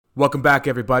Welcome back,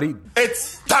 everybody.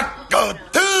 It's Taco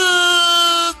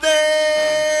Tuesday!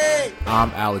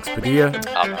 I'm Alex Padilla.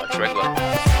 I'm Alex Regla.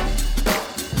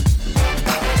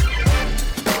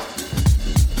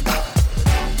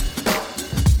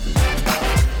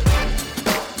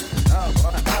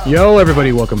 Yo,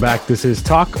 everybody, welcome back. This is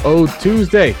Taco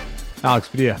Tuesday. Alex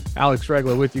Padilla, Alex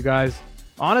Regla with you guys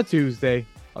on a Tuesday,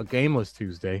 a gameless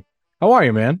Tuesday. How are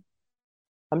you, man?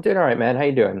 I'm doing all right, man. How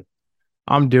you doing?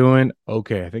 I'm doing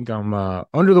okay. I think I'm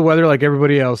under the weather like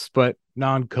everybody else, but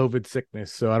non-COVID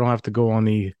sickness, so I don't have to go on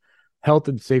the health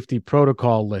and safety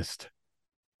protocol list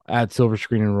at Silver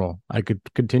Screen and Roll. I could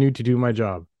continue to do my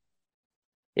job.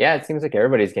 Yeah, it seems like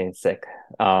everybody's getting sick.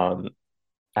 I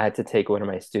had to take one of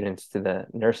my students to the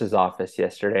nurse's office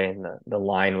yesterday, and the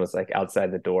line was like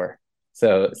outside the door.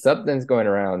 So something's going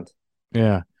around.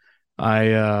 Yeah.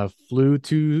 I flew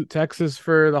to Texas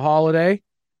for the holiday,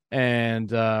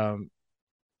 and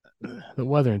the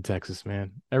weather in Texas,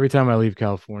 man. Every time I leave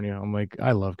California, I'm like,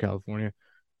 I love California.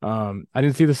 I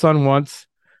didn't see the sun once.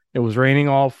 It was raining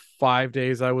all 5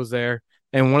 days I was there.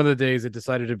 And one of the days it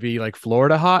decided to be like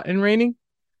Florida hot and raining.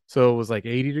 So it was like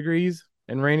 80 degrees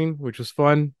and raining, which was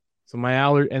fun. So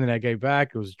and then I came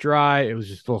back. It was dry. It was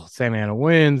just full Santa Ana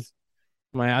winds.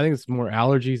 I think it's more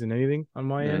allergies than anything on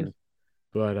my end.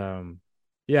 But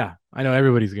yeah, I know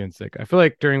everybody's getting sick. I feel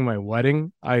like during my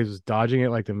wedding, I was dodging it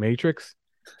like the Matrix.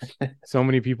 So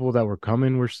many people that were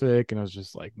coming were sick, and I was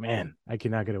just like, man, I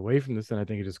cannot get away from this. And I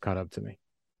think it just caught up to me.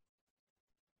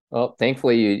 Well,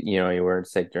 thankfully you weren't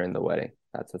sick during the wedding.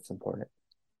 That's what's important.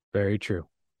 Very true.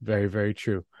 Very, very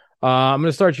true. I'm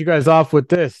gonna start you guys off with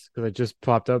this because it just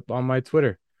popped up on my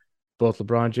Twitter. Both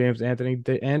LeBron James,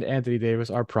 Anthony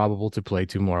Davis are probable to play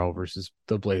tomorrow versus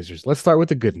the Blazers. Let's start with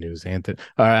the good news,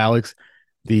 Alex.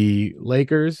 The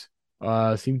Lakers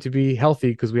seem to be healthy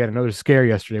because we had another scare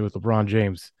yesterday with LeBron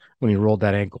James when he rolled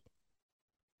that ankle.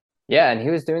 Yeah, and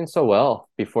he was doing so well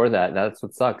before that. That's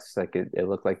what sucks. Like it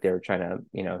looked like they were trying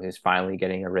to, he's finally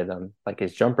getting a rhythm. Like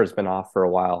his jumper's been off for a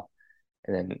while.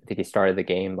 And then I think he started the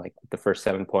game like the first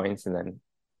 7 points and then,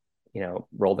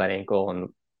 rolled that ankle and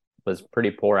was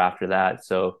pretty poor after that.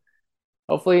 So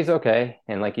hopefully he's okay.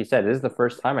 And like you said, this is the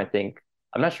first time I think.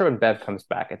 I'm not sure when Bev comes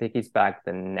back. I think he's back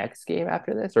the next game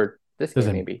after this or this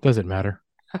game maybe. Doesn't matter.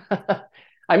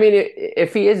 I mean,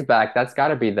 if he is back, that's got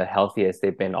to be the healthiest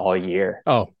they've been all year.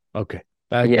 Oh, okay.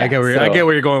 I get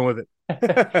where you're going with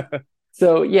it.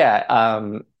 So yeah,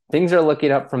 things are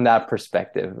looking up from that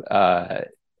perspective.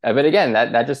 But again,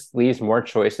 that just leaves more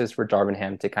choices for Darvin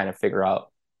Ham to kind of figure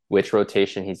out which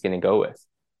rotation he's going to go with.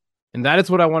 And that is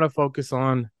what I want to focus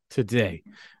on today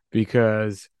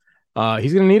because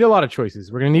he's going to need a lot of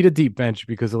choices. We're going to need a deep bench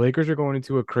because the Lakers are going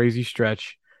into a crazy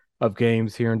stretch of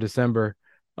games here in December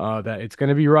that it's going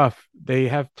to be rough. They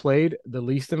have played the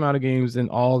least amount of games in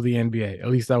all of the NBA. At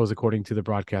least that was according to the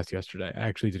broadcast yesterday. I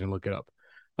actually didn't look it up.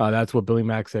 That's what Billy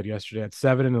Mack said yesterday. At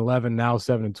 7-11, now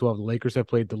 7-12. The Lakers have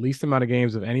played the least amount of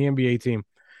games of any NBA team.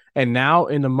 And now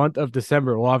in the month of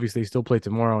December, well, obviously they still play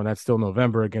tomorrow, and that's still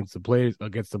November against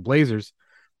the Blazers.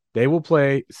 They will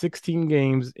play 16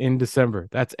 games in December.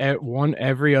 That's at one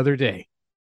every other day.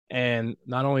 And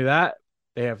not only that,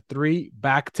 they have 3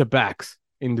 back-to-backs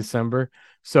in December.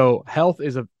 So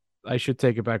I should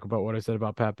take it back about what I said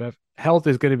about Pat Bev. Health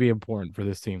is going to be important for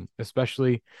this team,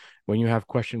 especially when you have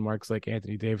question marks like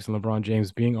Anthony Davis and LeBron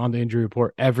James being on the injury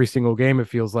report every single game, it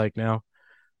feels like now.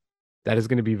 That is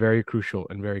going to be very crucial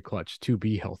and very clutch to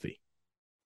be healthy.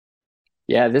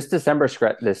 Yeah, this December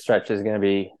stretch is going to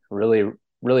be really,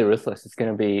 really ruthless. It's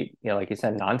going to be, like you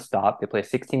said, nonstop. They play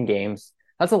 16 games.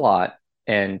 That's a lot.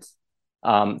 And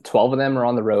 12 of them are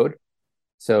on the road.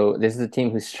 So this is a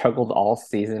team who's struggled all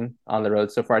season on the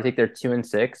road so far. I think they're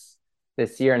 2-6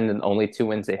 this year, and the only 2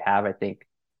 wins they have, I think,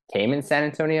 came in San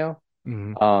Antonio.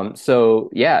 Mm-hmm. So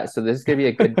this is gonna be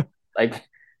a good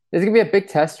this is gonna be a big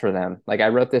test for them. Like I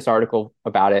wrote this article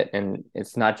about it, and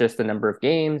it's not just the number of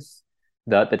games,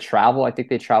 the travel. I think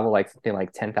they travel like something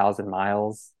like 10,000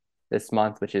 miles this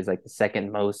month, which is like the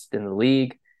second most in the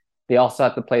league. They also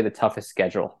have to play the toughest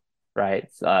schedule, right?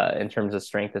 In terms of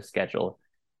strength of schedule.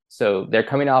 So they're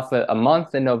coming off a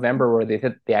month in November where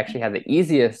they actually have the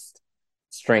easiest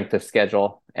strength of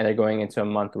schedule, and they're going into a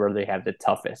month where they have the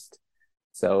toughest.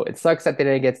 So it sucks that they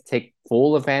didn't get to take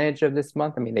full advantage of this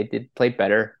month. I mean, they did play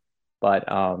better, but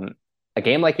a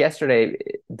game like yesterday,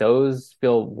 those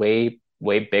feel way,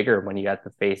 way bigger when you have to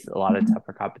face a lot of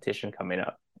tougher competition coming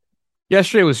up.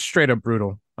 Yesterday was straight up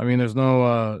brutal. I mean, there's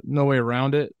no way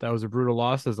around it. That was a brutal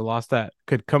loss. There's a loss that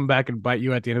could come back and bite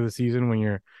you at the end of the season when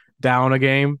you're down a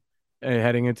game.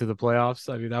 heading into the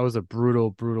playoffs. I mean, that was a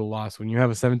brutal, brutal loss. When you have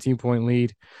a 17-point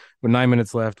lead with 9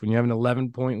 minutes left, when you have an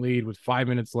 11-point lead with 5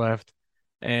 minutes left,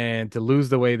 and to lose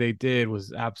the way they did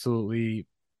was absolutely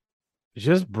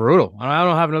just brutal. I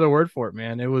don't have another word for it,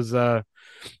 man. It was I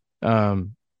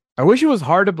wish it was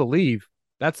hard to believe.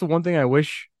 That's the one thing I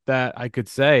wish that I could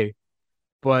say.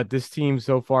 But this team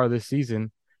so far this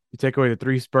season, you take away the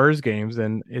 3 Spurs games,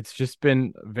 and it's just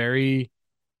been very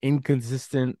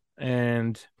inconsistent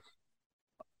and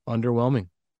underwhelming.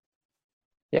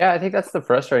 Yeah, I think that's the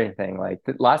frustrating thing. Like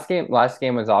the last game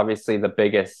was obviously the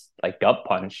biggest like gut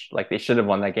punch. Like they should have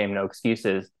won that game, no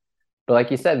excuses. But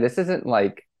like you said, this isn't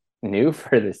like new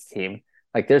for this team.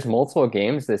 Like there's multiple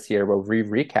games this year where we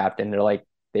recapped and they're like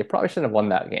they probably shouldn't have won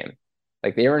that game.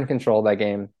 Like they were in control of that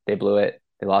game, they blew it,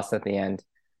 they lost at the end.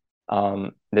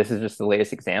 This is just the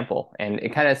latest example, and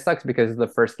it kind of sucks because it's the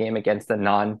first game against a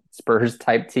non-Spurs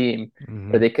type team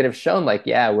where they could have shown like,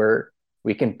 yeah,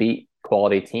 we can beat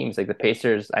quality teams. Like the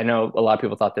Pacers, I know a lot of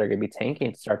people thought they were going to be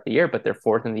tanking to start the year, but they're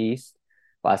 4th in the East.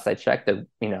 Last I checked, the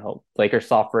Lakers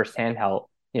saw firsthand how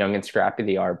young and scrappy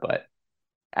they are. But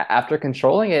after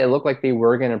controlling it, it looked like they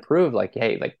were going to prove like,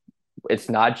 hey, like it's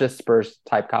not just Spurs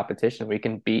type competition. We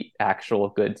can beat actual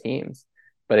good teams.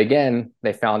 But again,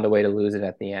 they found a way to lose it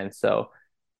at the end. So,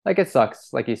 like it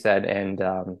sucks, like you said, and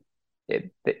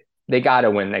they got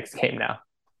to win next game now.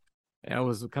 Yeah,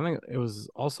 it was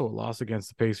also a loss against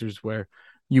the Pacers where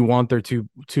you want their two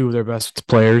of their best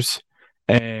players,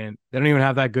 and they don't even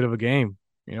have that good of a game,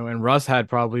 and Russ had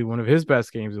probably one of his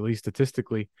best games, at least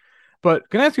statistically. But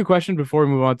can I ask you a question before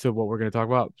we move on to what we're going to talk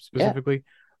about specifically? Yeah.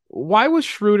 Why was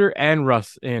Schroeder and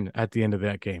Russ in at the end of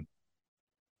that game?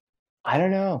 I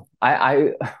don't know.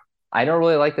 I don't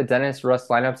really like the Dennis Russ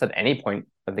lineups at any point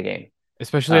of the game,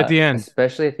 especially at the end.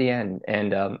 Especially at the end,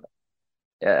 and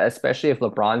especially if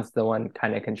LeBron's the one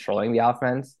kind of controlling the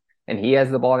offense and he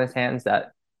has the ball in his hands.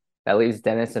 That leaves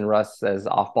Dennis and Russ as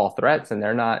off-ball threats, and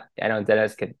they're not. I know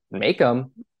Dennis could make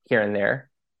them here and there,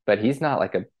 but he's not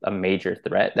like a major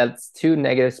threat. That's 2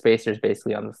 negative spacers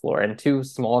basically on the floor and 2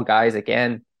 small guys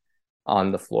again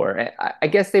on the floor. I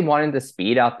guess they wanted the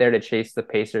speed out there to chase the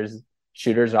Pacers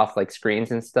shooters off like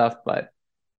screens and stuff, but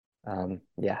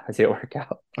yeah, it didn't work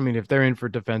out. I mean, if they're in for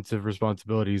defensive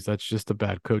responsibilities, that's just a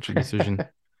bad coaching decision.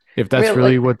 If that's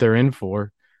really what they're in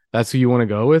for, that's who you want to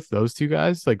go with, those 2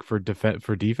 guys, like for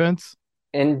defense.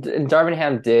 And Darvin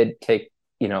Ham did take,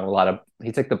 he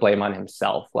took the blame on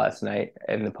himself last night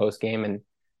in the post game, and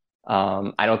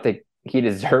I don't think he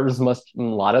deserves a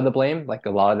lot of the blame. Like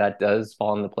a lot of that does fall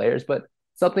on the players, but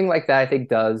something like that I think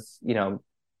does,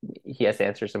 he has to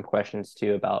answer some questions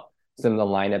too about some of the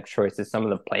lineup choices. Some of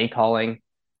the play calling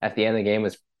at the end of the game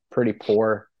was pretty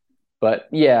poor. But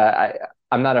yeah,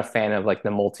 I'm not a fan of like the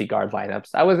multi-guard lineups.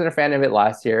 I wasn't a fan of it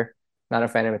last year. Not a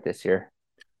fan of it this year.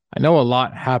 I know a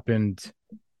lot happened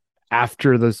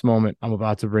after this moment I'm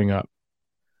about to bring up.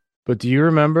 But do you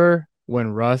remember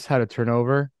when Russ had a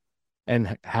turnover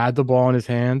and had the ball in his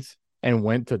hands and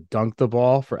went to dunk the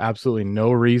ball for absolutely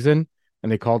no reason,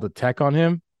 and they called a tech on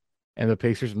him, and the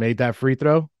Pacers made that free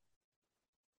throw?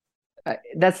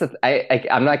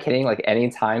 I'm not kidding. Like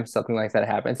anytime something like that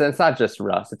happens, and it's not just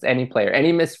Russ, it's any player,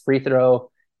 any missed free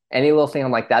throw, any little thing,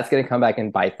 I'm like, that's gonna come back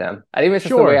and bite them. I think it's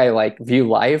just the way I like view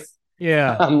life.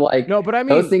 Yeah, I'm like, no, but I mean,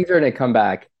 those things are gonna come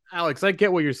back. Alex, I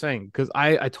get what you're saying, because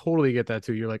I totally get that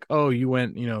too. You're like, oh, you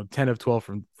went 10 of 12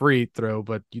 from free throw,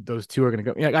 but those 2 are gonna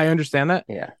go. Yeah, I understand that.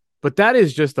 Yeah, but that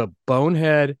is just a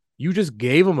bonehead. You just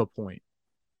gave them a point.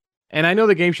 And I know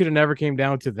the game should have never came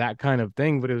down to that kind of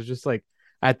thing, but it was just like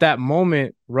at that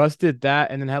moment, Russ did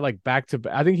that and then had like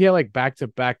back-to-back. I think he had like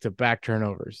back-to-back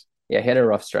turnovers. Yeah, he had a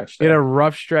rough stretch. He had a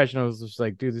rough stretch, and I was just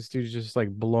like, dude, this dude's just like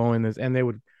blowing this. And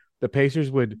the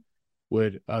Pacers would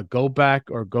go back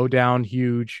or go down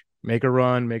huge, make a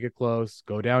run, make it close,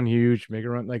 go down huge, make a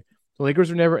run. Like the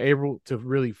Lakers were never able to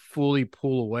really fully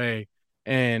pull away.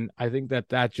 And I think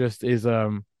that just is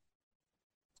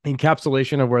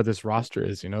encapsulation of where this roster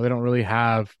is. They don't really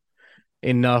have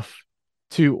enough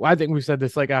to. I think we said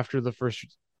this like after the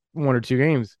first 1 or 2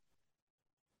 games.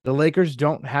 The Lakers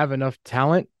don't have enough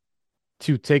talent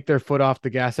to take their foot off the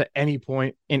gas at any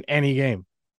point in any game.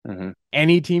 Mm-hmm.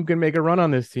 Any team can make a run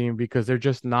on this team because they're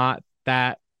just not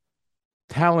that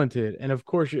talented. And of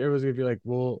course, everyone's gonna be like,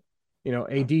 well,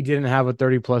 AD didn't have a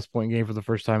 30+ point game for the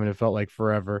first time, and it felt like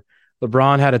forever.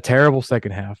 LeBron had a terrible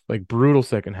second half, like brutal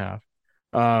second half.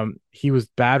 He was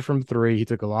bad from 3. He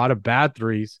took a lot of bad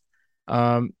threes.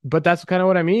 But that's kind of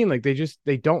what I mean. Like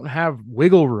they don't have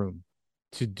wiggle room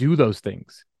to do those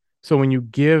things. So when you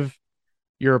give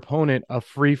your opponent a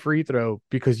free throw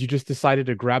because you just decided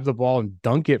to grab the ball and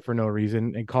dunk it for no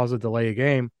reason and cause a delay of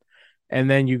game, and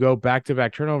then you go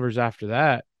back-to-back turnovers after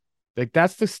that. Like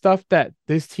that's the stuff that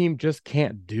this team just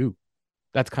can't do.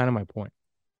 That's kind of my point.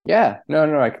 Yeah,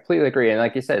 no, I completely agree. And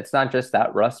like you said, it's not just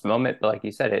that Russ moment, but like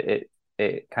you said,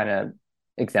 it kind of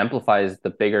exemplifies the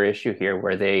bigger issue here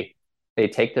where they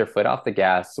take their foot off the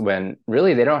gas when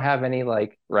really they don't have any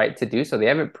like right to do so. They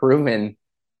haven't proven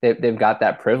they've got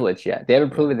that privilege yet. They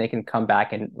haven't proven they can come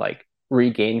back and like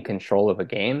regain control of a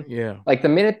game. Yeah. Like the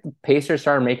minute the Pacers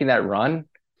started making that run,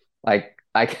 like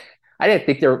I didn't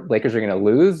think the Lakers were gonna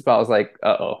lose, but I was like,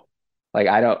 uh-oh. Like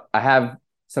I have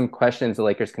some questions the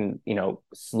Lakers can,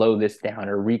 slow this down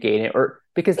or regain it, or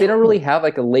because they don't really have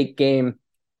like a late game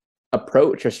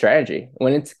approach or strategy.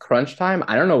 When it's crunch time,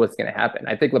 I don't know what's going to happen.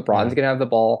 I think LeBron's going to have the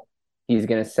ball. He's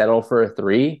going to settle for a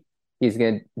three. He's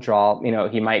going to draw,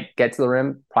 he might get to the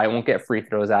rim, probably won't get free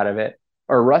throws out of it.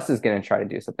 Or Russ is going to try to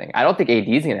do something. I don't think AD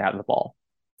is going to have the ball.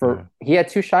 He had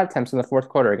 2 shot attempts in the fourth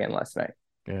quarter again last night.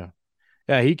 Yeah.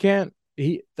 Yeah, he can't.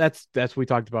 That's we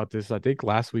talked about this, I think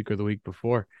last week or the week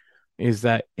before, is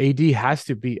that AD has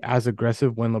to be as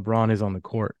aggressive when LeBron is on the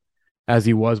court as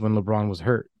he was when LeBron was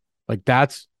hurt. Like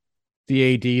that's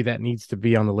the AD that needs to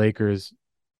be on the Lakers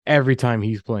every time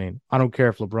he's playing. I don't care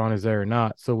if LeBron is there or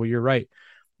not. So you're right.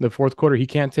 The fourth quarter, he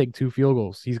can't take 2 field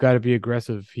goals. He's got to be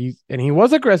aggressive. He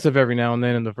was aggressive every now and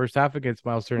then in the first half against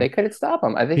Miles Turner. They couldn't stop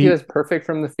him. I think he was perfect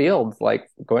from the field, like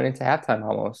going into halftime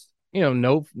almost.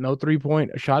 No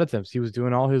 3-point shot attempts. He was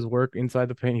doing all his work inside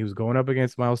the paint. He was going up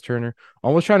against Miles Turner,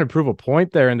 almost trying to prove a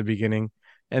point there in the beginning,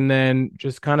 and then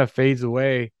just kind of fades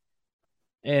away.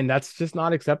 And that's just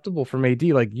not acceptable from AD.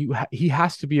 Like he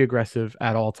has to be aggressive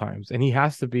at all times, and he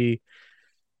has to be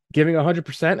giving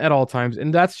 100% at all times.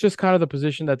 And that's just kind of the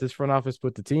position that this front office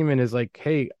put the team in, is like,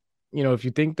 hey, if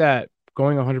you think that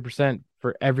going 100%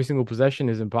 for every single possession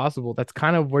is impossible, that's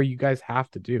kind of where you guys have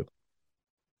to do.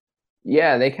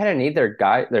 Yeah, they kind of need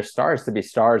their stars to be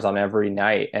stars on every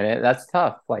night, and that's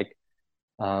tough. Like,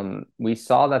 we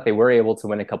saw that they were able to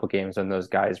win a couple games when those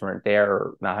guys weren't there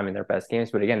or not having their best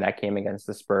games. But again, that came against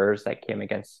the Spurs, that came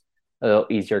against a little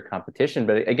easier competition.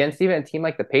 But against even a team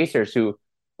like the Pacers, who,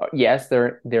 yes,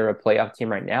 they're a playoff team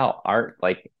right now, aren't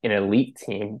like an elite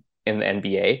team in the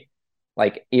NBA.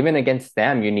 Like even against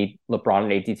them, you need LeBron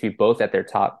and AD to be both at their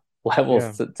top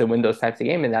levels to win those types of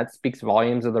games, and that speaks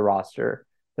volumes of the roster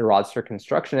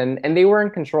construction, and they were in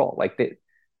control.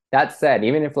 That said,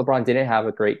 even if LeBron didn't have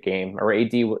a great game or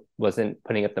AD wasn't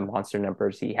putting up the monster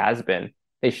numbers he has been,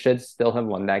 they should still have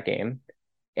won that game.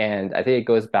 And I think it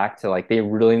goes back to like they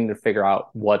really need to figure out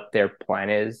what their plan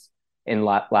is in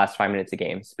last 5 minutes of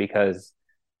games, because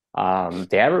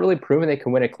they haven't really proven they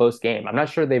can win a close game. I'm not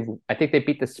sure I think they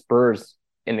beat the Spurs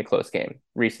in the close game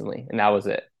recently, and that was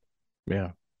it.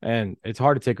 Yeah. And it's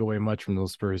hard to take away much from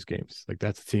those Spurs games. Like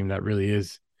that's a team that really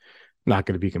is not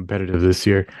going to be competitive this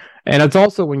year. And it's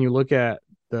also when you look at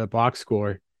the box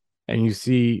score and you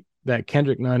see that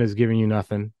Kendrick Nunn is giving you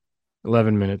nothing,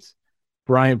 11 minutes.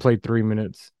 Bryant played 3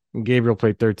 minutes and Gabriel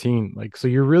played 13. Like, so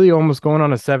you're really almost going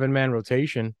on a 7-man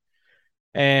rotation,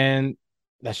 and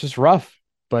that's just rough,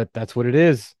 but that's what it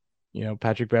is.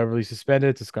 Patrick Beverley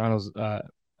suspended, Toscano's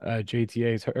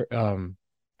JTA's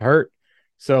hurt.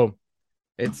 So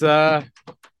it's kind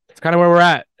of where we're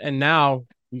at. And now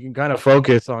you can kind of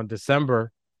focus on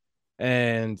December.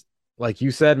 And like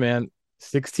you said, man,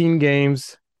 16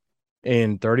 games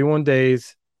in 31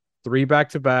 days, 3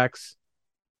 back-to-backs,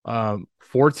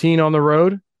 14 on the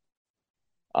road.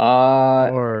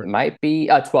 Or it might be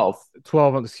 12.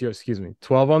 12 on the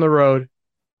 12 on the road,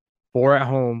 4 at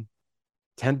home,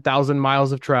 10,000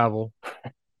 miles of travel.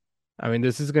 I mean,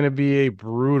 this is going to be a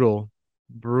brutal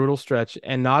stretch.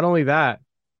 And not only that,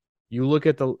 you look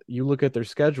at their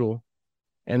schedule,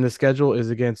 and the schedule is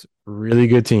against really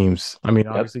good teams. I mean,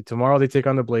 obviously tomorrow they take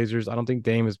on the Blazers. I don't think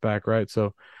Dame is back, right?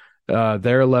 So they're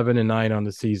 11-9 on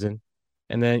the season.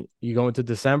 And then you go into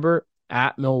December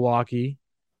at Milwaukee,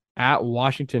 at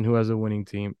Washington, who has a winning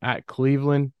team, at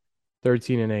Cleveland,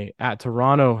 13-8, at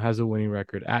Toronto has a winning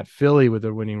record, at Philly with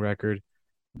a winning record,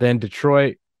 then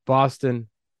Detroit, Boston,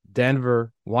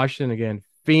 Denver, Washington again,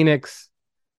 Phoenix.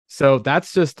 So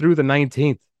that's just through the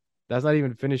 19th. That's not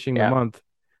even finishing the month.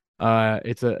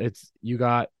 You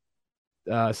got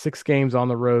 6 games on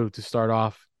the road to start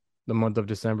off the month of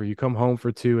December. You come home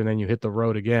for 2, and then you hit the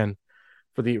road again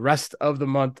for the rest of the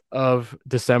month of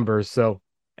December. So,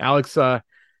 Alex, I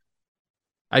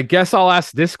guess I'll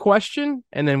ask this question,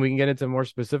 and then we can get into more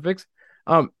specifics.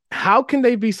 How can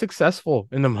they be successful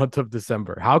in the month of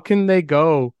December? How can they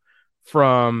go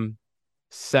from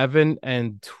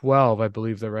 7-12, I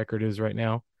believe the record is right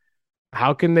now?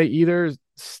 How can they either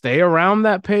stay around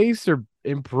that pace or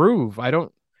improve?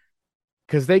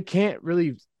 Because they can't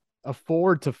really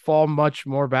afford to fall much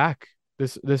more back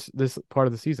this part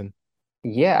of the season.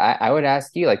 Yeah, I would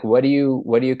ask you, like, what do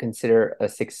you consider a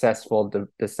successful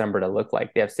December to look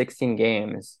like? They have 16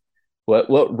 games.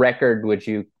 What record would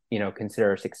you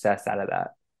consider a success out of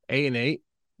that? 8-8.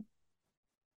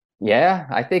 Yeah,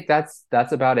 I think that's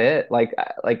about it. Like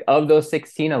of those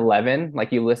 16, 11,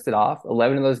 like you listed off,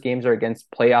 11 of those games are against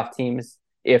playoff teams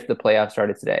if the playoffs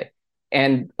started today.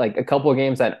 And like a couple of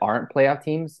games that aren't playoff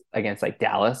teams against like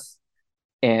Dallas,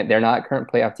 and they're not a current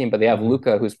playoff team, but they have Mhm.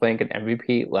 Luka who's playing at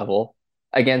MVP level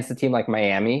against a team like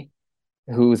Miami,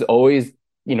 who's always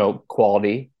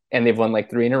quality, and they've won like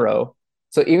three in a row.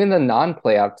 So even the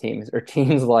non-playoff teams or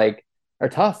teams like are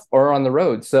tough or on the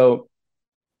road. So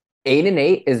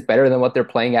 8-8 is better than what they're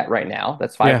playing at right now.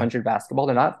 That's Yeah. 500 basketball.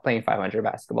 They're not playing 500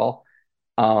 basketball.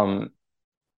 Um,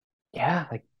 yeah,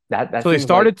 like that So they seems like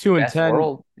started 2 and best 10.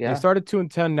 world. They Yeah. started 2 and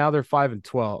 10. Now they're 5 and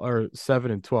 12 or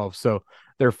 7 and 12. So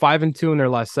they're 5 and 2 in their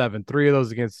last seven. Three of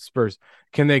those against the Spurs.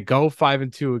 Can they go 5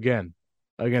 and 2 again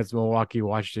against Milwaukee,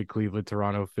 Washington, Cleveland,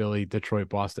 Toronto, Philly, Detroit,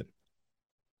 Boston?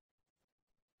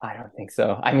 I don't think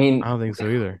so. I mean, I don't think so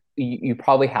either. you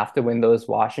probably have to win those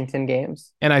Washington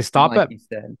games. And And like you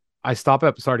said,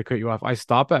 sorry to cut you off. I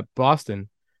stop at Boston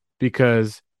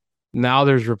because now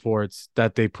there's reports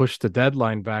that they pushed the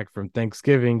deadline back from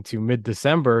Thanksgiving to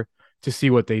mid-December to see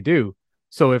what they do.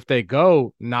 So if they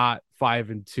go not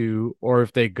 5 and 2, or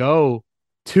if they go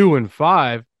 2 and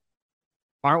 5,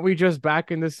 aren't we just back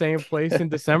in the same place in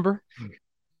December?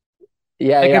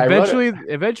 yeah, Like yeah, I wrote it.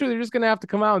 eventually they're just gonna have to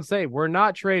come out and say, we're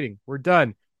not trading, we're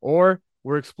done, or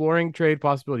we're exploring trade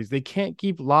possibilities. They can't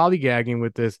keep lollygagging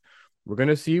with this. We're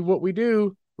gonna see what we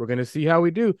do. We're gonna see how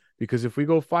we do. Because if we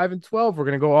go 5 and 12, we're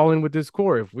gonna go all in with this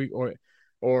core. If we or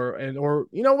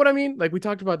you know what I mean? Like we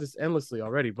talked about this endlessly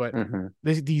already, but Mhm.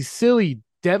 these silly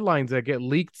deadlines that get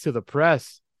leaked to the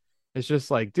press, it's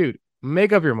just like, dude,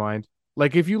 make up your mind.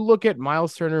 Like if you look at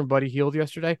Miles Turner and Buddy Hield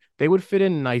yesterday, they would fit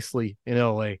in nicely in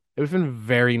LA. They would fit in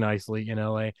very nicely in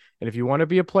LA. And if you want to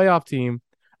be a playoff team,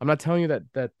 I'm not telling you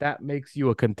that makes you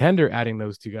a contender adding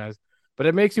those two guys, but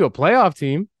it makes you a playoff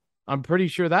team. I'm pretty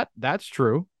sure that's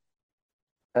true.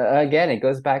 Again, it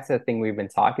goes back to the thing we've been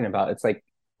talking about. It's like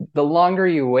the longer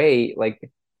you wait,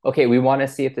 like, okay, we want to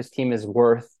see if this team is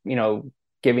worth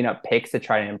giving up picks to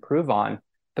try to improve on.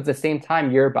 But at the same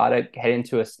time, you're about to head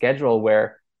into a schedule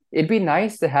where it'd be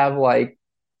nice to have like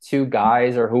two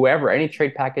guys or whoever, any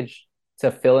trade package to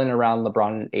fill in around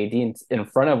LeBron and AD in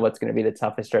front of what's going to be the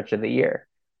toughest stretch of the year.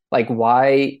 Like,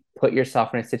 why put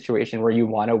yourself in a situation where you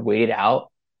want to wait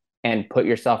out and put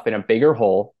yourself in a bigger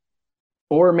hole?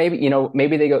 Or maybe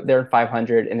they go there in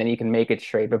 500 and then you can make it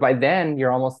straight. But by then,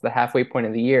 you're almost the halfway point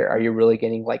of the year. Are you really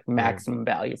getting like Right. maximum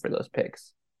value for those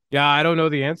picks? Yeah, I don't know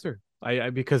the answer. I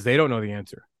because they don't know the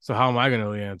answer. So how am I gonna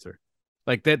know the answer?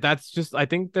 Like that's just I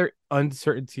think their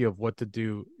uncertainty of what to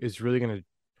do is really gonna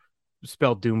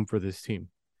spell doom for this team.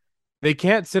 They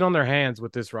can't sit on their hands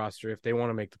with this roster if they want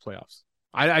to make the playoffs.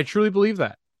 I truly believe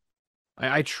that.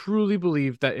 I truly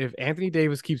believe that if Anthony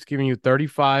Davis keeps giving you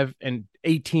 35 and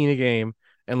 18 a game,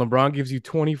 and LeBron gives you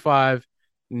 25,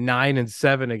 9 and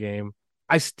 7 a game,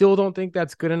 I still don't think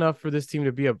that's good enough for this team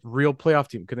to be a real playoff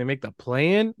team. Can they make the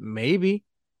play in? Maybe.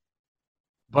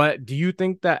 But do you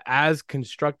think that as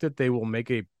constructed, they will make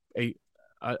a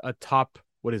a top,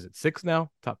 what is it, 6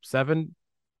 now? Top 7?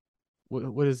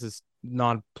 What is this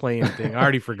non-playing thing? I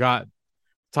already forgot.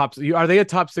 Are they a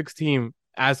top 6 team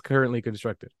as currently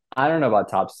constructed? I don't know about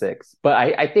top six, but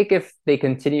I think if they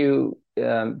continue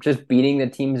just beating the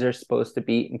teams they're supposed to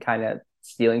beat and kind of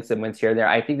stealing some wins here and there,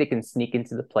 I think they can sneak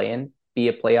into the play-in, be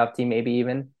a playoff team maybe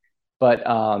even. But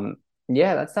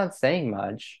yeah, that's not saying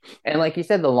much. And like you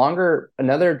said, the longer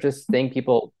another just thing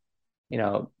people,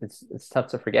 it's tough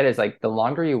to forget is like the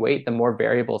longer you wait, the more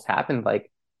variables happen.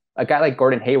 Like a guy like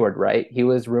Gordon Hayward, right? He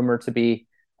was rumored to be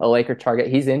a Laker target.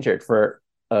 He's injured for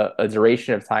a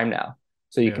duration of time now.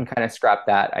 So you Yeah. can kind of scrap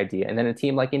that idea. And then a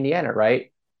team like Indiana,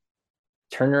 right?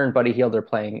 Turner and Buddy Hield are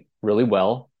playing really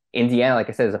well. Indiana, like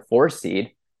I said, is a 4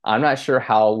 seed. I'm not sure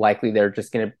how likely they're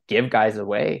just going to give guys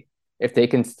away if they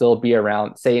can still be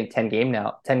around, say in 10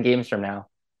 games from now,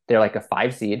 they're like a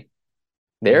 5 seed.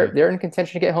 They're Yeah. they're in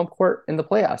contention to get home court in the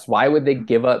playoffs. Why would they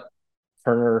give up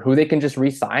Turner, who they can just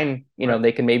re-sign? Right.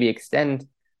 They can maybe extend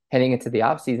heading into the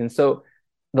offseason. So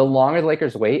the longer the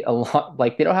Lakers wait, a lot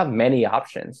like they don't have many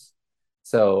options.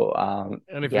 So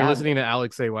And if you're yeah, listening to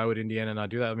Alex say, why would Indiana not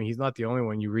do that? I mean, he's not the only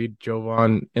one. You read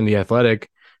Jovan in The Athletic,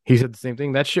 he said the same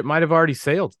thing. That ship might have already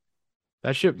sailed.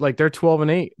 That ship, like they're 12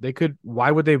 and 8.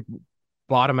 Why would they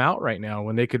bottom out right now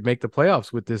when they could make the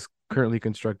playoffs with this currently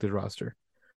constructed roster?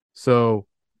 So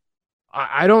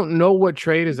I don't know what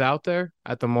trade is out there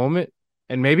at the moment,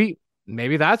 and maybe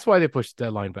that's why they pushed the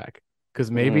deadline back because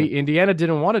Mhm. maybe Indiana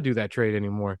didn't want to do that trade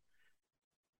anymore.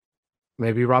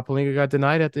 Maybe Rob Pelinka got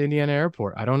denied at the Indiana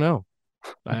airport. I don't know.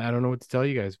 I don't know what to tell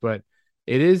you guys, but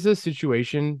it is a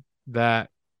situation that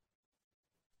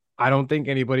I don't think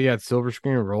anybody at Silver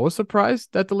Screen Roll is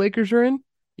surprised that the Lakers are in.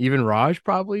 Even Raj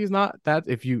probably is not. That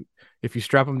if you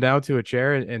strap him down to a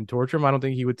chair and torture him, I don't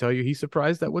think he would tell you he's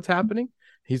surprised at what's happening.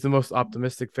 He's the most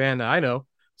optimistic fan that I know.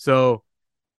 So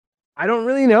I don't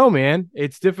really know, man.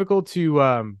 It's difficult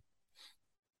to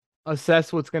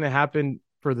assess what's going to happen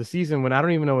for the season when I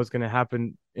don't even know what's going to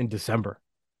happen in December.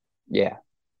 Yeah.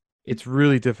 It's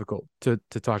really difficult to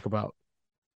talk about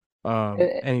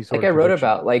any sort Like of I wrote prediction.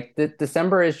 about, like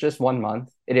December is just 1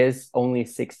 month. It is only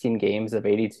 16 games of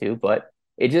 82, but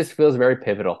it just feels very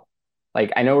pivotal.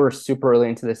 Like I know we're super early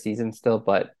into the season still,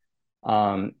 but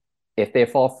um, if they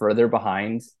fall further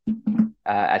behind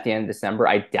at the end of December,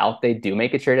 I doubt they do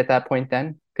make a trade at that point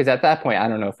then. Because at that point, I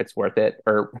don't know if it's worth it,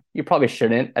 or you probably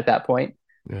shouldn't at that point.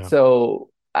 Yeah. So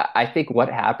I think what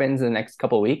happens in the next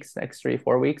couple of weeks, next 3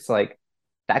 4 weeks, like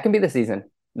that can be the season.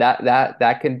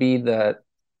 That could be the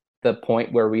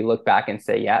point where we look back and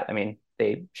say, yeah, I mean,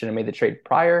 they should have made the trade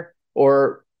prior,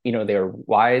 or they were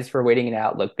wise for waiting it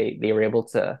out. Look, they were able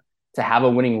to have a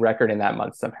winning record in that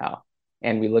month somehow,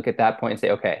 and we look at that point and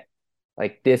say, okay,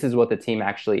 like this is what the team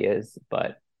actually is.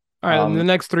 But All right, in the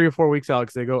next 3 or 4 weeks,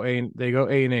 Alex, they go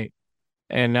 8-8,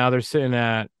 and now they're sitting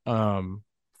at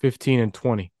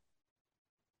 15-20.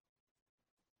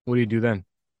 What do you do then?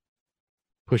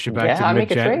 Push it back to yeah, I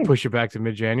make a trade.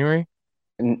 mid January.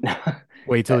 No,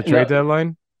 Wait till the trade no,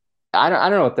 deadline. I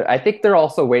don't know what I think they're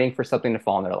also waiting for something to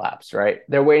fall in their laps, right?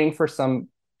 They're waiting for some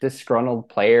disgruntled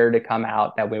player to come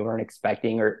out that we weren't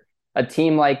expecting, or a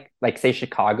team like say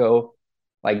Chicago,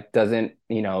 like doesn't,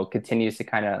 continues to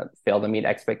kind of fail to meet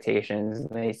expectations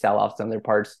and they sell off some of their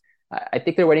parts. I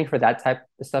think they're waiting for that type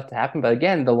of stuff to happen. But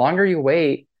again, the longer you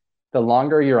wait, the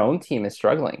longer your own team is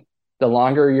struggling. The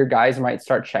longer your guys might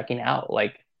start checking out.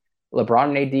 Like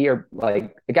LeBron and AD, or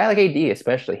like a guy like AD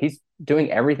especially, he's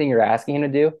doing everything you're asking him to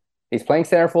do. He's playing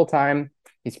center full time.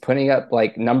 He's putting up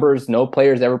like numbers no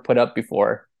players ever put up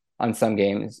before on some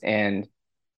games, and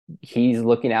he's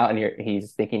looking out and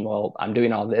he's thinking, well, I'm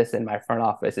doing all this, and my front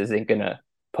office isn't gonna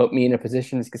put me in a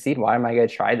position to succeed. Why am I gonna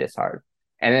try this hard?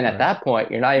 And then at Right. that point,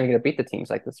 you're not even gonna beat the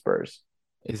teams like the Spurs.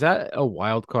 Is that a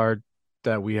wild card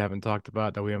that we haven't talked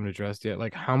about that we haven't addressed yet?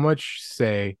 Like, how much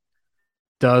say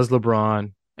does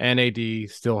LeBron and AD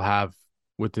still have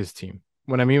with this team?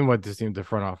 When I mean with this team, the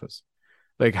front office.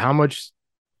 Like, how much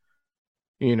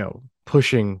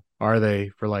pushing are they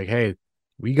for like, hey,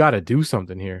 we got to do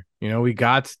something here. We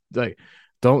got to, like,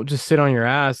 don't just sit on your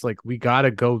ass. Like, we got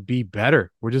to go be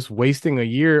better. We're just wasting a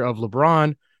year of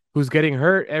LeBron who's getting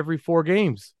hurt every 4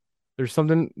 games. There's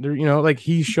something there, like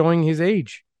he's showing his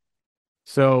age.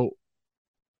 So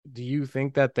do you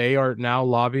think that they are now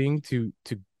lobbying to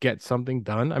get something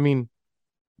done? I mean,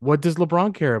 what does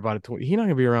LeBron care about it? He's not going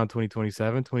to be around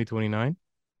 2027, 2029.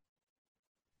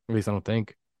 At least I don't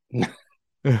think. Knowing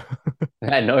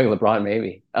LeBron,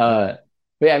 maybe. But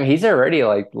yeah, I mean, he's already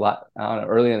like, I don't know,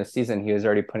 early in the season, he was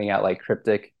already putting out like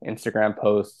cryptic Instagram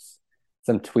posts,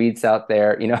 some tweets out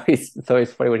there. It's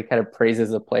always funny when he kind of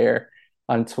praises a player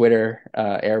on Twitter.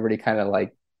 Everybody kind of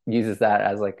like uses that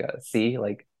as like a see,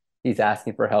 like he's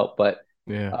asking for help. But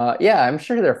Yeah. yeah, I'm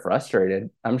sure they're frustrated.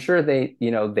 I'm sure they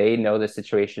know the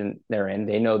situation they're in.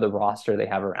 They know the roster they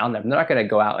have around them. They're not going to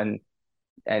go out and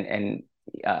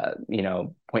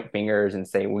point fingers and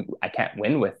say I can't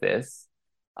win with this.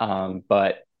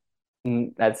 But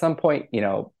at some point,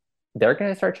 they're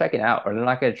going to start checking out, or they're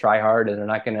not going to try hard, and they're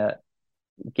not going to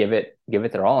give it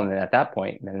their all. And then at that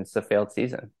point, then it's a failed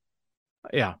season.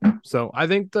 Yeah. So I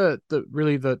think the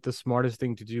really the smartest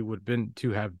thing to do would have been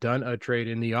to have done a trade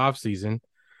in the offseason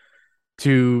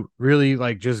to really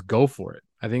like just go for it.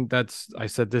 I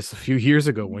said this a few years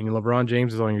ago, when LeBron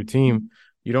James is on your team,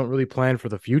 you don't really plan for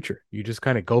the future. You just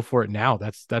kind of go for it now.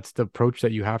 That's the approach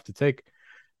that you have to take,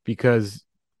 because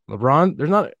LeBron, there's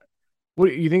not,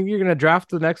 what you think you're going to draft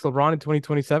the next LeBron in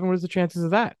 2027? What is the chances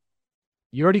of that?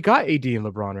 You already got AD and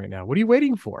LeBron right now. What are you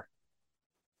waiting for?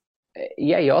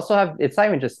 Yeah, you also have, it's not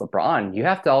even just LeBron. You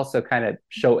have to also kind of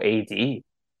show AD,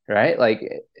 right?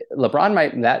 Like LeBron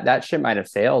might, that ship might have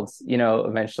sailed,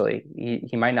 eventually.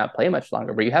 He might not play much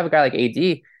longer, but you have a guy like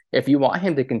AD, if you want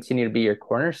him to continue to be your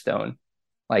cornerstone,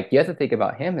 like you have to think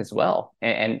about him as well,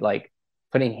 and like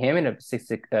putting him in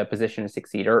a position to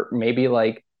succeed. Or maybe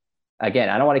like, again,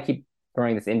 I don't want to keep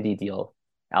throwing this indie deal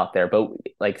out there, but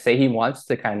like say he wants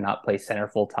to kind of not play center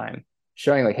full time,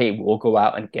 showing like, hey, we'll go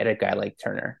out and get a guy like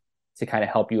Turner. to kind of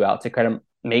help you out, to kind of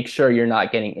make sure you're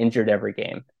not getting injured every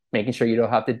game, making sure you don't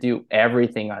have to do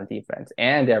everything on defense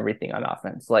and everything on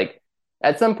offense. Like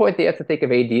at some point they have to think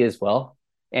of AD as well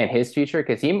and his future,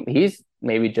 because he's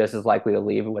maybe just as likely to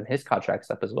leave when his contract's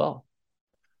up as well.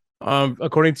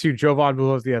 According to Jovan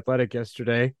Bulos, The Athletic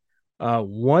yesterday,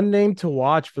 one name to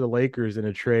watch for the Lakers in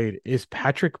a trade is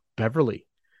Patrick Beverley.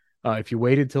 If you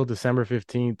waited till December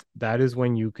 15th, that is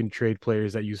when you can trade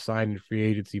players that you signed in free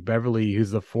agency. Beverley,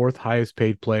 who's the fourth highest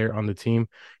paid player on the team,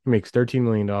 he makes $13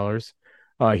 million.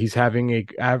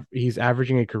 He's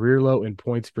averaging a career low in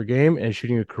points per game and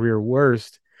shooting a career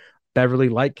worst. Beverley,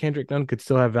 like Kendrick Nunn, could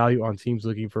still have value on teams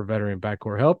looking for veteran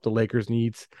backcourt help. The Lakers'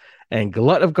 needs and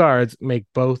glut of guards make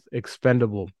both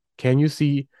expendable. Can you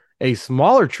see a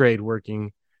smaller trade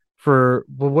working for,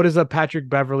 well, what is a Patrick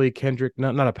Beverley, Kendrick,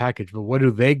 not a package, but what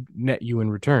do they net you in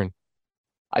return?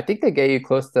 I think they get you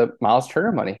close to Miles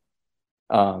Turner money.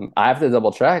 I have to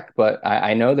double check, but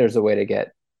I know there's a way to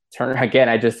get Turner. Again,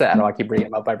 I just said, I don't want to keep bringing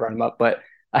him up. I brought him up, but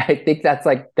I think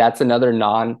that's another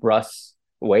non-Russ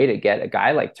way to get a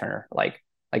guy like Turner. Like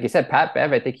you said, Pat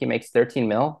Bev, I think he makes 13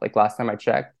 mil. Like last time I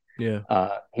checked. Yeah.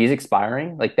 He's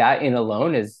expiring. Like that in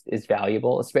alone is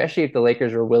valuable, especially if the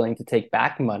Lakers are willing to take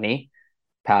back money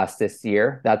past this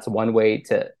year. That's one way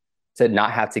to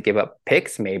not have to give up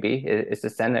picks, maybe, is to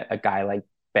send a guy like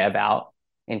Bev out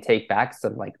and take back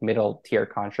some like middle tier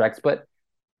contracts. But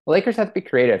the Lakers have to be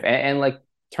creative, and like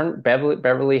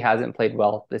Beverly hasn't played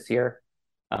well this year,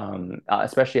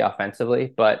 especially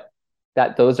offensively, but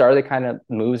those are the kind of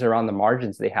moves around the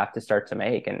margins they have to start to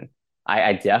make. And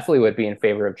I definitely would be in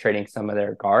favor of trading some of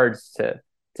their guards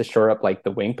to shore up like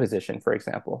the wing position, for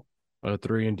example. A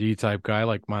 3-and-D type guy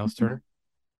like Miles Turner.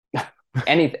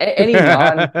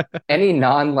 any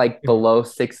non like below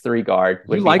 6'3" guard.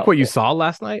 You like what you saw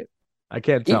last night? I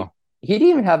can't tell. He didn't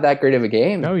even have that great of a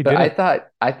game. No, he but didn't.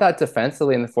 I thought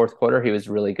defensively in the fourth quarter he was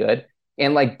really good.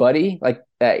 And like Buddy, like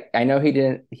I know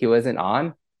he wasn't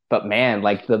on, but man,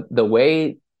 like the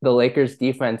way the Lakers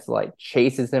defense like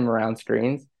chases him around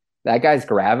screens, that guy's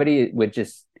gravity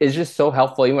is just so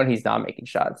helpful even when he's not making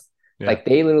shots. Yeah. Like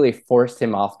they literally forced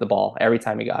him off the ball every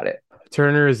time he got it.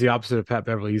 Turner is the opposite of Pat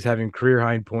Beverley. He's having career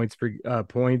high points,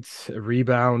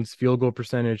 rebounds, field goal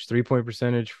percentage, 3-point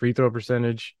percentage, free throw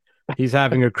percentage. He's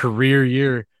having a career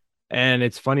year, and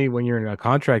it's funny when you're in a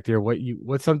contract year.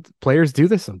 What some players do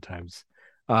this sometimes.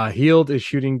 Hield is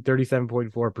shooting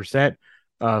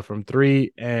 37.4% from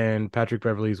three, and Patrick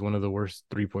Beverley is one of the worst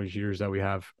 3-point shooters that we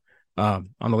have on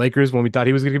the Lakers when we thought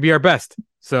he was going to be our best.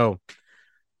 So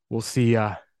we'll see.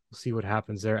 We'll see what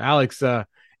happens there. Alex,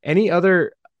 any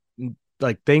other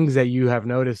like things that you have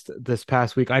noticed this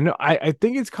past week? I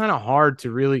think it's kind of hard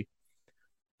to really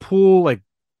pull like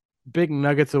big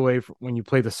nuggets away from when you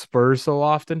play the Spurs so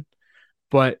often,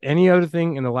 but any other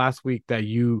thing in the last week that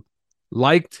you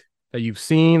liked, that you've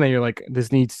seen, that you're like,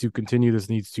 this needs to continue, this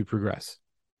needs to progress?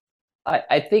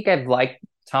 I think I've liked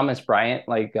Thomas Bryant.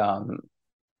 Like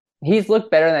he's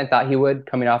looked better than I thought he would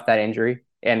coming off that injury,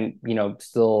 and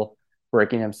still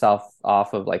working himself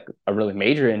off of like a really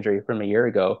major injury from a year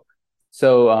ago.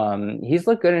 So he's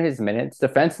looked good in his minutes.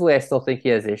 Defensively, I still think he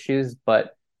has issues,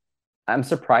 but I'm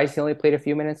surprised he only played a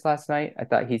few minutes last night. I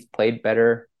thought he's played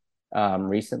better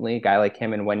recently. A guy like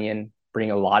him and Wenyen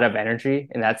bring a lot of energy,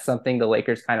 and that's something the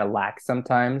Lakers kind of lack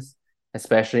sometimes,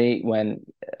 especially when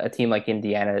a team like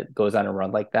Indiana goes on a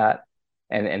run like that,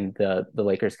 and the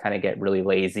Lakers kind of get really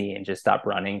lazy and just stop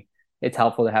running. It's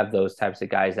helpful to have those types of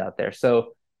guys out there.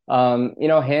 So,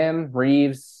 him,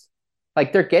 Reeves,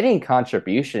 like they're getting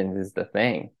contributions is the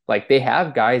thing. Like they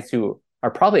have guys who are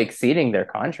probably exceeding their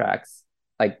contracts.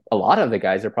 Like a lot of the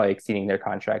guys are probably exceeding their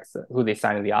contracts who they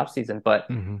signed in the offseason, but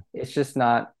it's just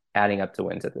not adding up to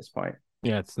wins at this point.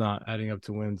 Yeah, it's not adding up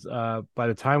to wins. By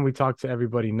the time we talk to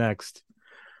everybody next,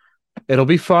 it'll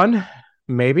be fun.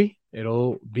 Maybe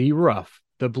it'll be rough.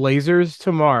 The Blazers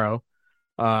tomorrow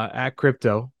at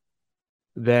Crypto.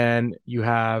 Then you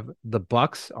have the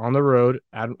Bucks on the road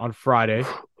on Friday.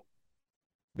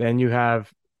 Then you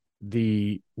have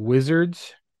the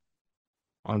Wizards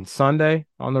on Sunday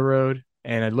on the road.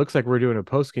 And it looks like we're doing a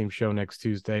post-game show next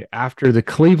Tuesday after the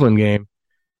Cleveland game.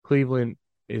 Cleveland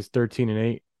is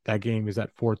 13-8. That game is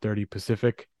at 4:30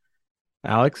 Pacific.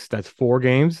 Alex, that's 4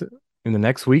 games in the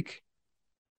next week.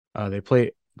 By the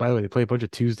way, they play a bunch of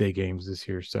Tuesday games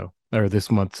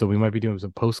this month, so we might be doing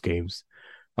some post games.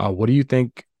 What do you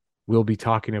think we'll be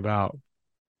talking about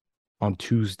on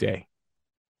Tuesday?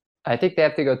 I think they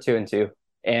have to go 2-2,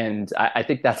 and I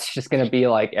think that's just going to be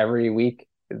like every week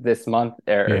this month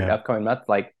or upcoming month.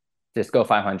 Like, just go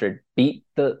 500, beat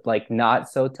the like not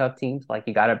so tough teams. Like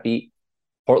you got to beat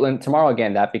Portland tomorrow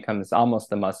again, that becomes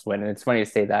almost a must win. And it's funny to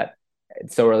say that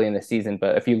it's so early in the season,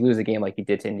 but if you lose a game like you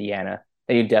did to Indiana,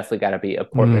 then you definitely got to beat a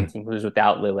Portland team who's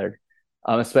without Lillard,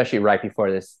 especially right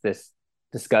before this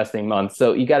disgusting month.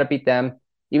 So you got to beat them.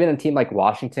 Even a team like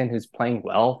Washington, who's playing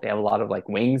well, they have a lot of like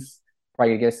wings.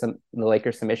 Probably gonna give the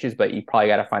Lakers some issues, but you probably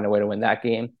got to find a way to win that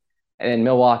game. And then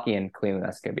Milwaukee and Cleveland,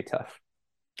 that's gonna be tough.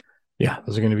 Yeah,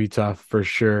 those are going to be tough for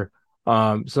sure.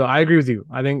 So I agree with you.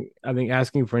 I think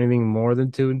asking for anything more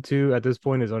than 2-2 at this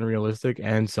point is unrealistic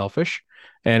and selfish,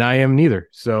 and I am neither.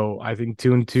 So I think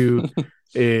 2-2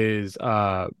 is.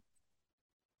 I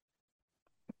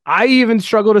even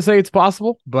struggle to say it's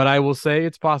possible, but I will say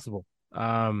it's possible.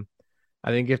 I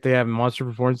think if they have monster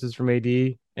performances from AD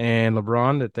and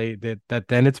LeBron, that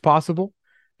then it's possible.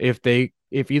 If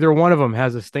either one of them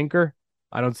has a stinker,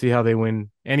 I don't see how they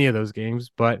win any of those games.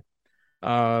 But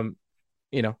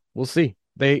we'll see.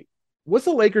 What's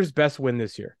the Lakers' best win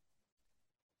this year?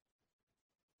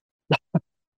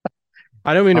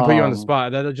 I don't mean to put you on the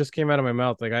spot. That just came out of my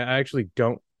mouth. Like I actually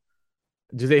don't.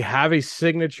 Do they have a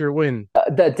signature win?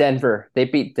 The Denver. They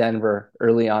beat Denver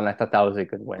early on. I thought that was a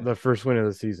good win. The first win of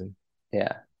the season.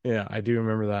 Yeah. Yeah, I do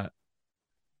remember that.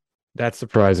 That's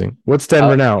surprising. What's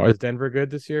Denver now? Is Denver good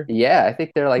this year? Yeah, I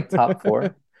think they're like top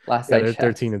 4. Last I they're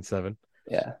checked. 13-7.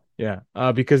 Yeah.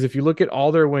 Yeah. Because if you look at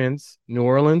all their wins, New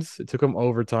Orleans, it took them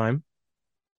overtime.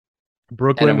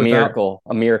 Brooklyn, and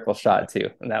a miracle shot too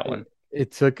in that one.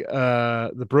 It took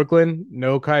the Brooklyn,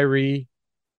 no Kyrie,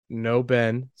 no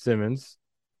Ben Simmons,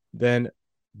 then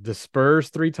the Spurs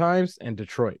 3 times and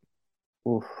Detroit.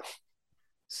 Oof.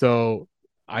 So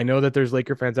I know that there's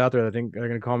Laker fans out there that think they're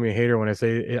going to call me a hater when I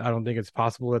say I don't think it's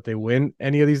possible that they win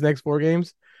any of these next 4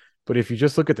 games. But if you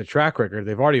just look at the track record,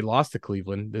 they've already lost to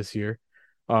Cleveland this year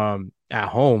at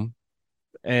home.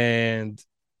 And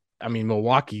I mean,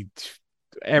 Milwaukee,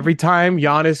 every time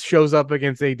Giannis shows up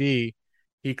against AD, he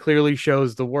clearly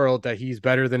shows the world that he's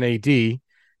better than AD.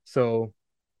 So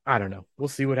I don't know. We'll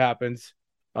see what happens.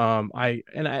 I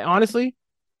honestly,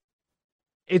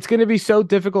 it's going to be so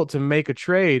difficult to make a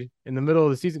trade in the middle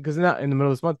of the season because not in the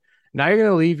middle of this month. Now you're going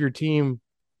to leave your team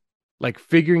like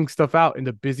figuring stuff out in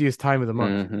the busiest time of the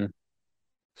month. Mm-hmm.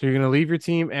 So you're going to leave your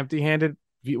team empty-handed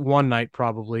one night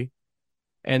probably,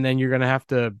 and then you're going to have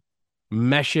to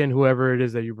mesh in whoever it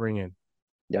is that you bring in.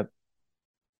 Yep.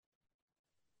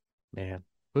 Man,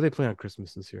 who do they play on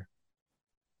Christmas this year?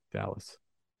 Dallas.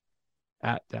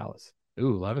 At Dallas.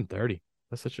 Ooh, 11:30.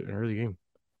 That's such an early game.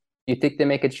 You think they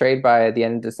make a trade by the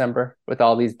end of December with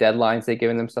all these deadlines they've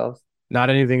given themselves? Not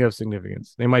anything of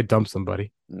significance. They might dump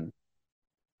somebody. Mm.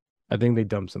 I think they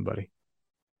dump somebody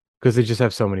because they just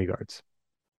have so many guards.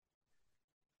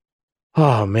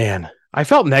 Oh, man. I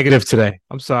felt negative today.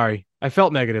 I'm sorry. I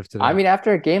felt negative today. I mean,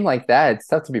 after a game like that, it's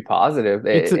tough to be positive.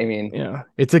 It's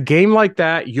a game like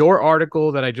that. Your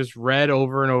article that I just read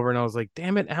over and over, and I was like,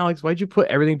 damn it, Alex, why'd you put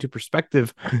everything to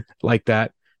perspective like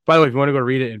that? By the way, if you want to go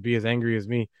read it and be as angry as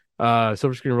me,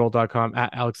 silverscreenroll.com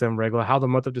at Alex M. Regla, how the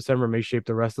month of December may shape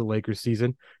the rest of the Lakers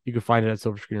season. You can find it at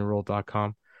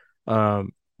silverscreenroll.com.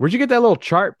 Where'd you get that little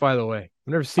chart, by the way?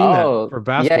 I've never seen that for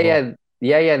basketball.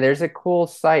 Yeah. There's a cool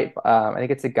site. I think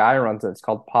it's a guy who runs it. It's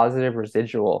called Positive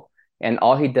Residual. And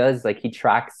all he does, like, he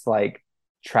tracks like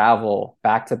travel,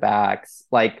 back-to-backs,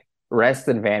 like rest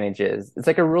advantages. It's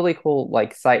like a really cool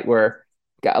like site where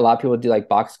a lot of people do like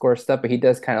box score stuff, but he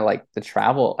does kind of like the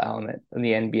travel element in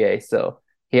the NBA. So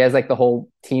he has like the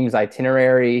whole team's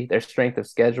itinerary, their strength of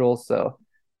schedule. So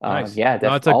nice. Yeah,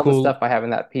 that's all the stuff I have in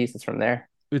that piece is from there.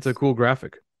 It's a cool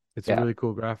graphic. It's a really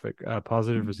cool graphic.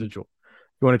 Positive Residual.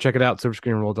 If you want to check it out,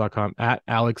 silverscreenroll.com at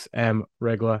Alex M.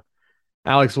 Regla.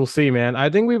 Alex, we'll see, man.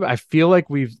 I feel like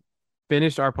we've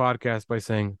finished our podcast by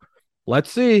saying,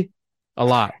 let's see a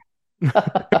lot.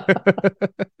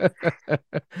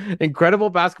 Incredible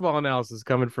basketball analysis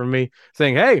coming from me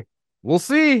saying, hey, we'll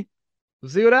see.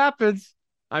 We'll see what happens.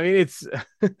 I mean, it's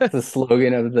the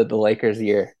slogan of the Lakers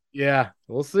year. Yeah,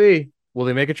 we'll see. Will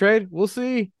they make a trade? We'll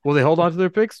see. Will they hold on to their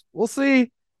picks? We'll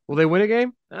see. Will they win a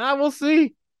game? We'll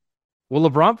see. Will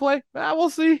LeBron play?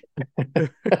 We'll see.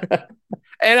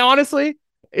 And honestly,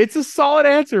 it's a solid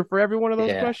answer for every one of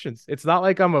those questions. It's not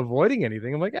like I'm avoiding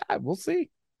anything. I'm like, we'll see.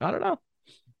 I don't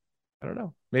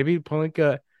know. Maybe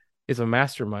Pelinka is a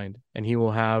mastermind and he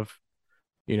will have,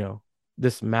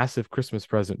 this massive Christmas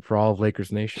present for all of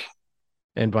Lakers Nation.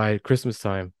 And by Christmas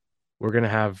time, we're going to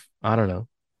have, I don't know,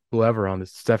 whoever on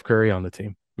this, Steph Curry on the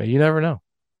team. But you never know.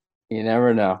 You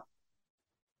never know.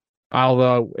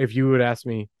 Although, if you would ask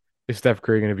me, is Steph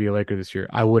Curry going to be a Laker this year?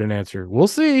 I wouldn't answer, we'll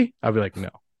see. I'd be like, no.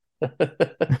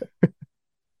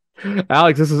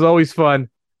 Alex, this is always fun.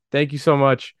 Thank you so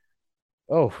much.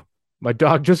 Oh, My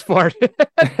dog just farted.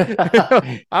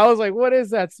 I was like, what is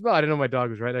that smell? I didn't know my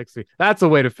dog was right next to me. That's a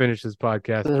way to finish this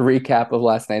podcast. This is a recap of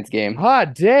last night's game.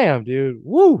 Hot damn, dude.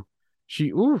 Woo.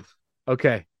 Oof.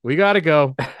 Okay, we gotta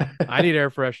go. I need air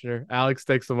freshener. Alex,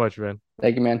 thanks so much, man.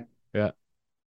 Thank you, man. Yeah.